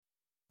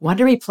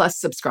Wondery Plus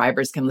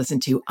subscribers can listen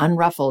to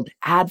Unruffled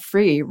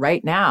ad-free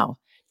right now.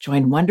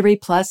 Join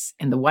Wondery Plus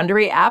in the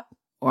Wondery app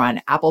or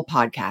on Apple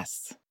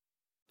Podcasts.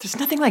 There's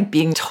nothing like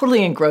being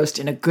totally engrossed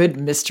in a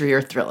good mystery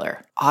or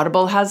thriller.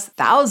 Audible has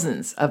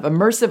thousands of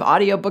immersive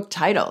audiobook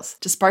titles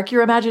to spark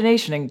your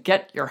imagination and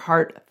get your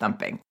heart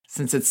thumping.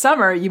 Since it's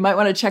summer, you might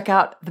want to check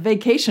out The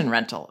Vacation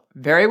Rental.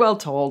 Very well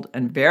told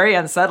and very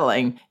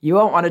unsettling. You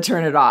won't want to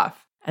turn it off.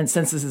 And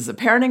since this is a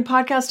parenting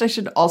podcast, I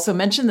should also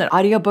mention that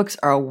audiobooks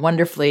are a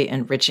wonderfully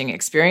enriching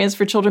experience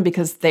for children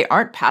because they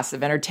aren't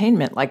passive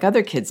entertainment like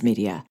other kids'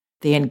 media.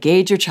 They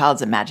engage your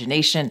child's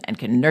imagination and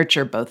can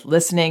nurture both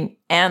listening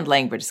and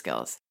language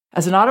skills.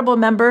 As an Audible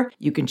member,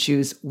 you can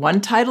choose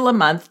one title a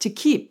month to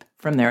keep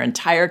from their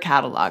entire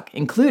catalog,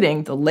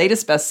 including the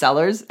latest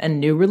bestsellers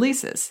and new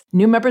releases.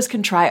 New members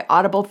can try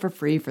Audible for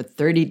free for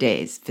 30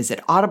 days.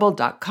 Visit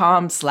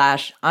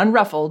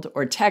audible.com/unruffled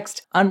or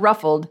text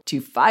unruffled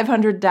to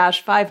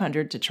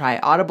 500-500 to try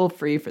Audible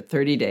free for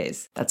 30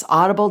 days. That's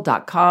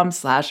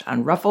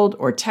audible.com/unruffled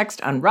or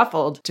text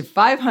unruffled to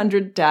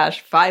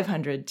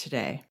 500-500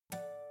 today.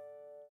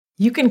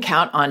 You can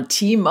count on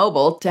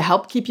T-Mobile to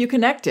help keep you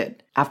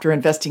connected. After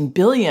investing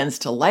billions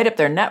to light up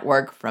their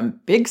network from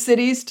big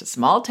cities to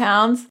small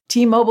towns,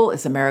 T-Mobile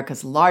is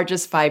America's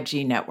largest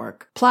 5G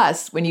network.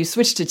 Plus, when you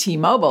switch to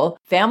T-Mobile,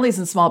 families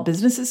and small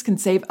businesses can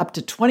save up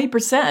to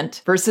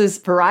 20% versus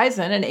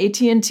Verizon and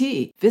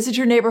AT&T. Visit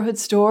your neighborhood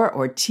store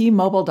or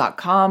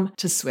T-Mobile.com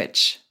to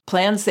switch.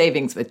 Plan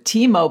savings with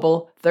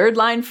T-Mobile, third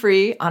line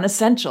free on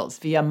essentials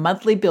via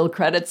monthly bill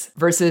credits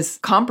versus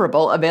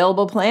comparable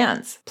available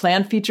plans.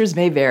 Plan features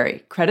may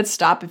vary. Credits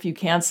stop if you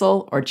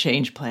cancel or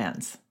change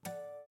plans.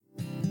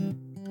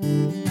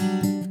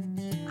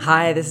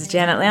 Hi, this is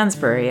Janet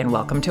Lansbury, and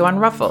welcome to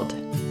Unruffled.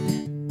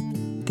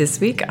 This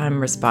week,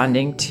 I'm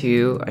responding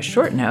to a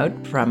short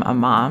note from a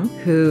mom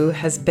who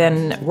has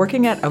been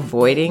working at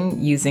avoiding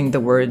using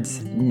the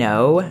words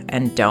no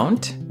and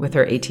don't with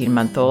her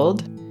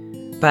 18-month-old.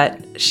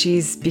 But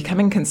she's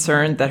becoming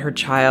concerned that her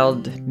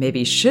child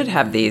maybe should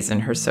have these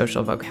in her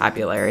social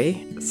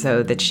vocabulary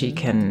so that she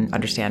can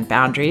understand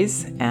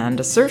boundaries and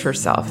assert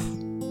herself.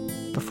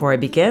 Before I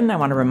begin, I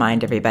want to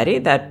remind everybody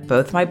that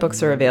both my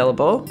books are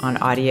available on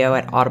audio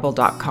at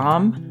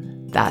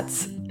audible.com.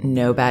 That's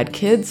No Bad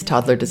Kids,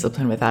 Toddler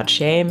Discipline Without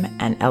Shame,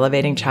 and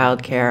Elevating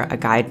Childcare, A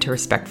Guide to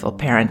Respectful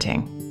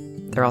Parenting.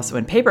 They're also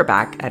in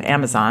paperback at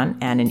Amazon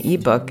and an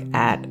ebook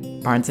at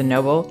Barnes &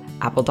 Noble,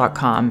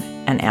 apple.com,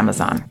 and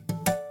Amazon.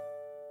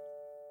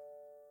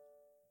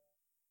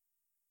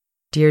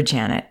 Dear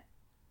Janet,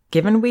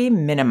 given we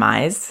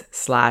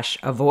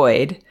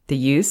minimize/avoid the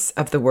use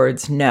of the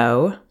words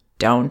no,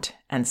 don't,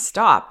 and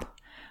stop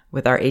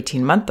with our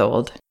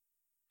 18-month-old,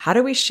 how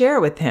do we share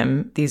with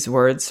him these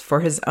words for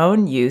his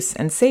own use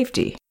and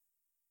safety?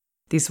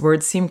 These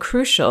words seem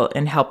crucial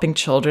in helping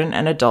children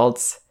and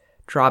adults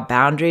draw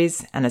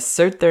boundaries and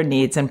assert their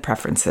needs and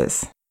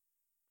preferences.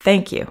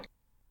 Thank you.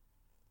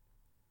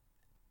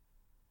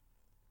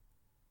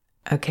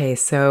 Okay,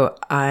 so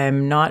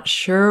I'm not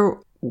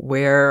sure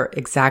where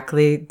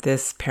exactly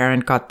this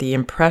parent got the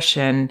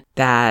impression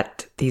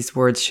that these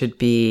words should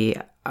be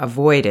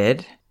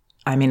avoided.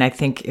 I mean, I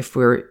think if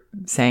we're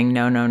saying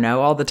no, no,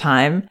 no all the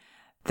time,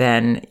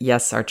 then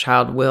yes, our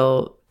child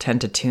will tend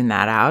to tune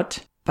that out.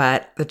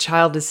 But the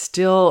child is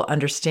still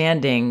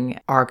understanding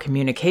our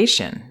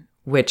communication,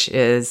 which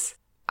is,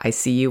 I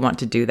see you want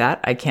to do that.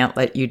 I can't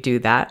let you do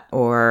that.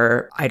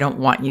 Or I don't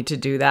want you to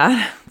do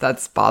that.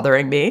 That's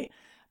bothering me,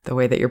 the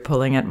way that you're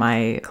pulling at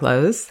my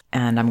clothes,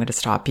 and I'm going to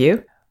stop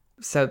you.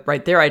 So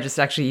right there, I just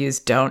actually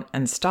used don't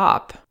and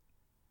stop.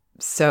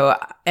 So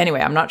anyway,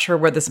 I'm not sure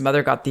where this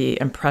mother got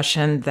the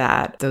impression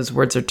that those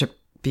words are to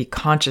be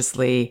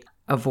consciously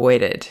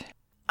avoided.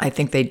 I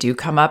think they do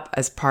come up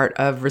as part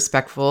of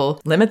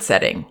respectful limit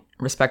setting,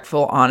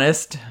 respectful,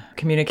 honest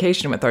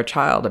communication with our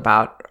child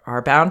about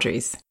our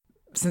boundaries.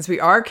 Since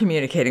we are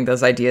communicating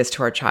those ideas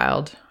to our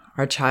child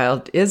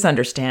is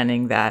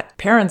understanding that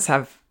parents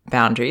have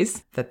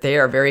boundaries, that they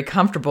are very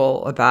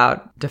comfortable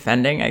about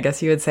defending, I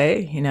guess you would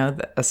say,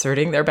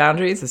 asserting their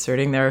boundaries,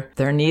 asserting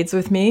their needs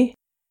with me.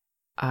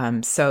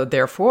 So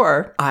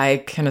therefore,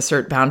 I can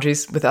assert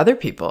boundaries with other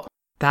people.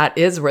 That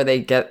is where they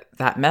get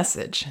that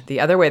message.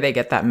 The other way they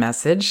get that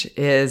message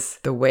is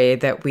the way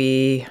that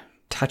we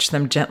touch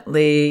them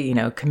gently,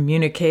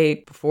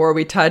 communicate before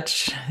we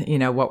touch,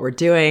 what we're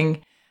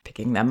doing,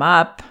 picking them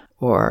up,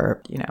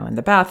 or, in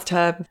the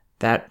bathtub,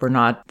 that we're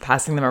not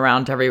passing them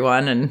around to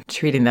everyone and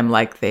treating them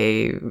like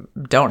they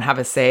don't have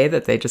a say,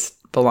 that they just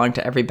belong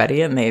to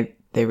everybody and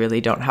they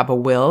really don't have a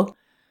will.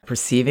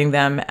 Perceiving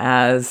them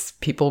as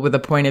people with a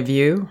point of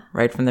view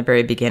right from the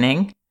very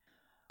beginning.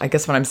 I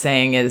guess what I'm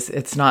saying is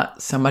it's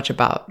not so much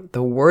about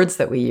the words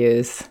that we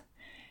use.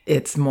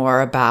 It's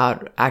more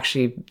about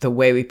actually the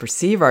way we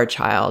perceive our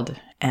child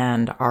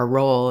and our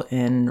role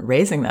in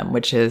raising them,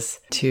 which is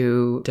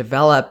to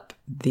develop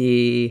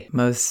the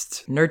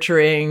most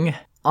nurturing,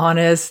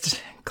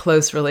 honest,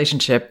 close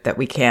relationship that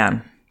we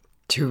can,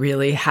 to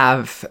really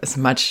have as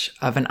much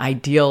of an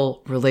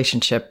ideal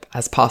relationship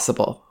as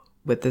possible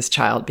with this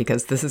child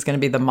because this is going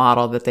to be the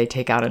model that they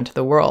take out into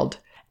the world.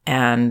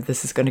 And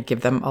this is going to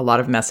give them a lot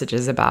of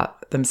messages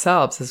about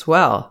themselves as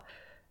well.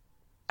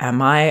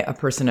 Am I a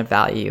person of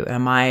value?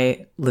 Am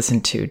I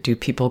listened to? Do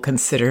people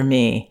consider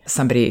me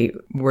somebody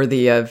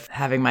worthy of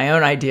having my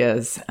own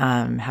ideas,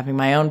 having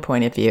my own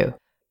point of view?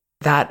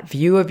 That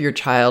view of your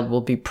child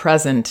will be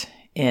present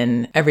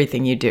in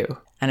everything you do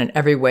and in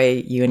every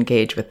way you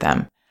engage with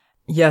them.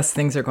 Yes,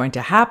 things are going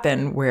to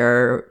happen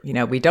where,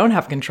 we don't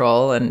have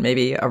control and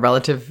maybe a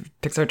relative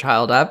picks our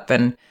child up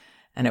and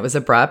it was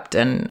abrupt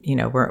and,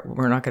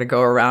 we're not going to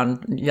go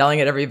around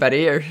yelling at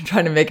everybody or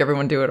trying to make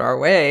everyone do it our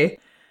way.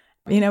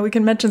 We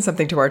can mention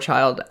something to our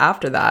child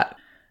after that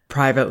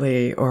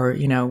privately or,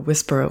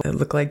 whisper, it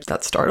looked like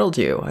that startled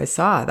you. I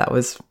saw that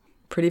was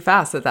pretty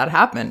fast that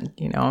happened.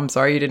 I'm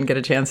sorry you didn't get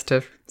a chance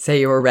to say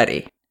you were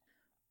ready.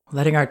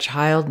 Letting our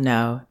child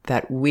know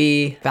that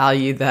we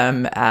value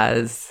them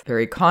as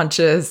very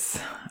conscious,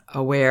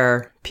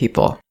 aware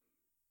people.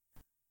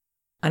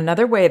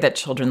 Another way that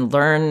children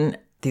learn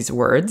these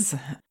words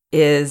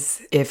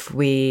is if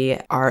we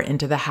are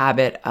into the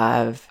habit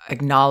of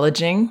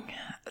acknowledging.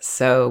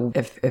 So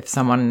if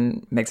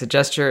someone makes a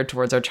gesture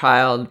towards our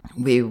child,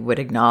 we would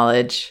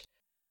acknowledge,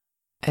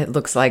 it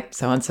looks like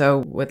so-and-so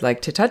would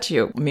like to touch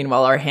you.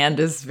 Meanwhile, our hand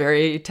is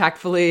very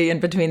tactfully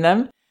in between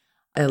them.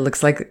 It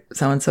looks like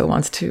so-and-so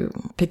wants to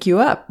pick you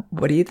up.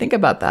 What do you think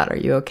about that? Are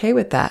you okay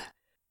with that?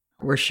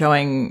 We're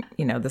showing,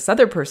 this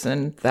other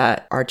person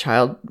that our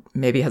child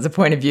maybe has a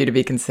point of view to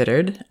be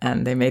considered,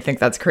 and they may think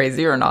that's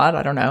crazy or not,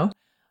 I don't know.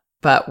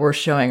 But we're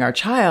showing our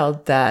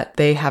child that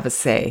they have a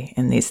say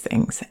in these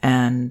things,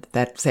 and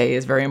that say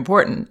is very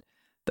important,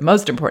 the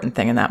most important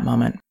thing in that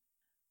moment.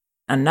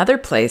 Another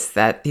place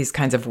that these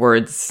kinds of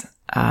words,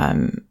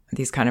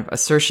 these kind of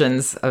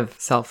assertions of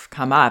self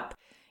come up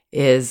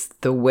is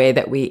the way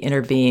that we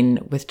intervene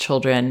with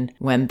children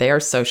when they are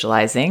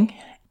socializing,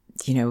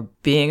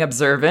 being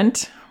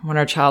observant when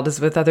our child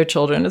is with other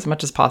children as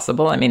much as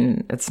possible. I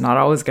mean, it's not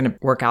always going to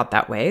work out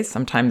that way.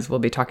 Sometimes we'll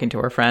be talking to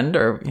our friend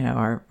or,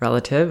 our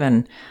relative,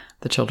 and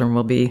the children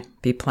will be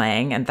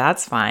playing, and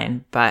that's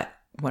fine. But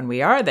when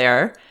we are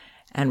there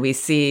and we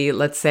see,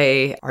 let's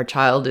say our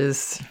child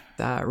is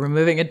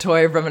removing a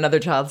toy from another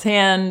child's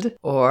hand,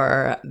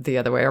 or the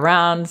other way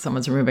around,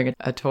 someone's removing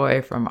a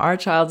toy from our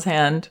child's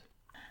hand,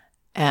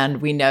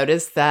 and we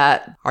notice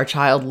that our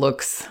child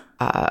looks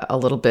a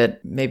little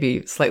bit,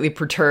 maybe slightly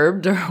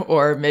perturbed,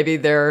 or maybe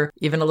they're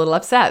even a little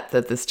upset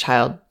that this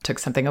child took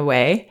something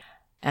away.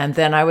 And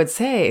then I would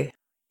say,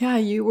 yeah,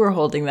 you were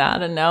holding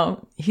that, and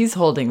now he's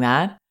holding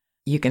that.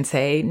 You can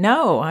say,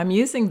 no, I'm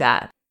using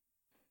that.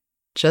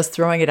 Just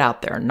throwing it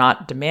out there,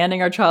 not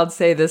demanding our child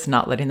say this,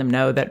 not letting them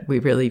know that we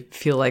really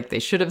feel like they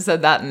should have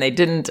said that and they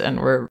didn't,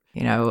 and we're,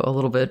 a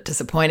little bit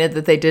disappointed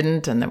that they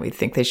didn't, and that we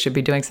think they should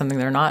be doing something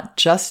they're not.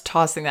 Just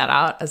tossing that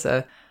out as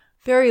a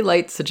very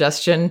light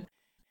suggestion.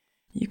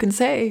 You can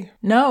say,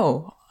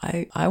 no,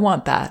 I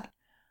want that.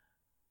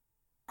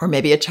 Or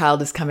maybe a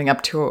child is coming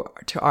up to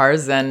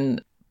ours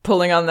and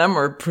pulling on them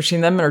or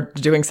pushing them or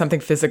doing something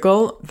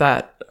physical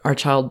that our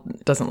child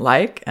doesn't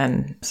like.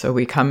 And so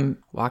we come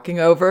walking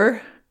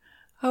over.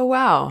 Oh,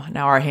 wow.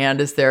 Now our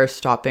hand is there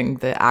stopping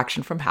the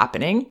action from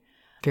happening.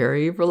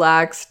 Very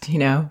relaxed,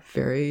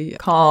 very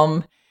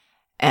calm.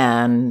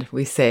 And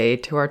we say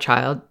to our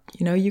child,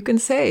 you can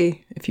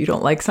say, if you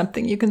don't like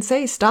something, you can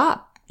say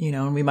stop.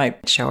 And we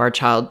might show our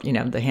child,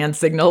 the hand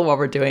signal while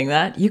we're doing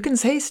that. You can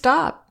say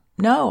stop.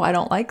 No, I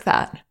don't like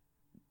that.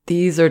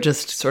 These are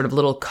just sort of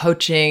little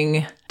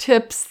coaching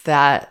tips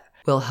that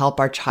will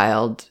help our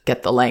child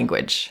get the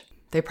language.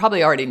 They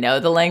probably already know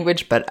the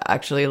language, but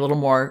actually a little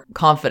more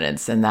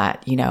confidence in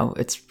that,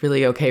 it's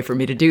really okay for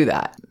me to do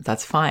that.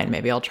 That's fine.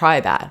 Maybe I'll try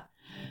that.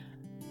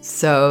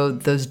 So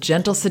those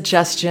gentle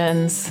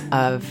suggestions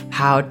of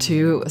how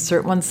to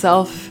assert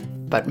oneself,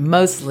 but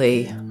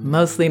mostly,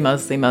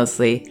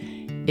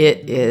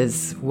 it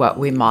is what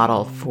we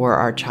model for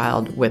our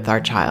child with our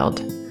child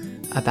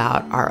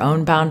about our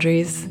own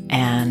boundaries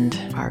and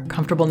our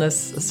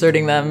comfortableness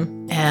asserting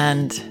them,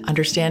 and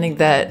understanding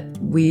that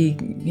we,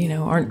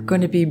 aren't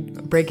going to be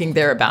breaking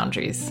their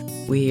boundaries.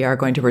 We are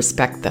going to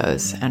respect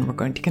those, and we're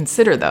going to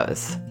consider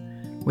those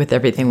with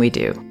everything we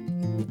do.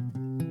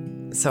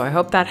 So I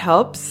hope that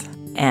helps,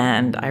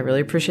 and I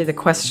really appreciate the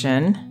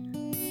question.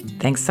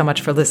 Thanks so much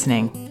for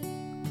listening.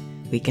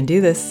 We can do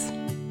this.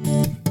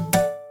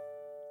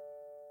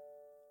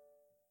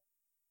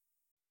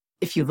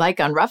 If you like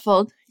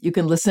Unruffled, you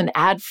can listen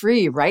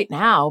ad-free right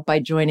now by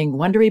joining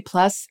Wondery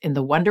Plus in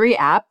the Wondery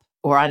app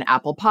or on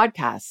Apple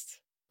Podcasts.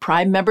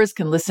 Prime members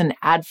can listen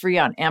ad-free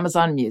on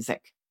Amazon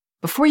Music.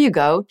 Before you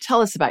go,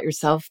 tell us about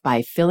yourself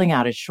by filling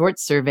out a short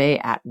survey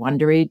at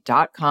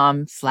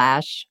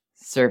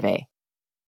Wondery.com/survey.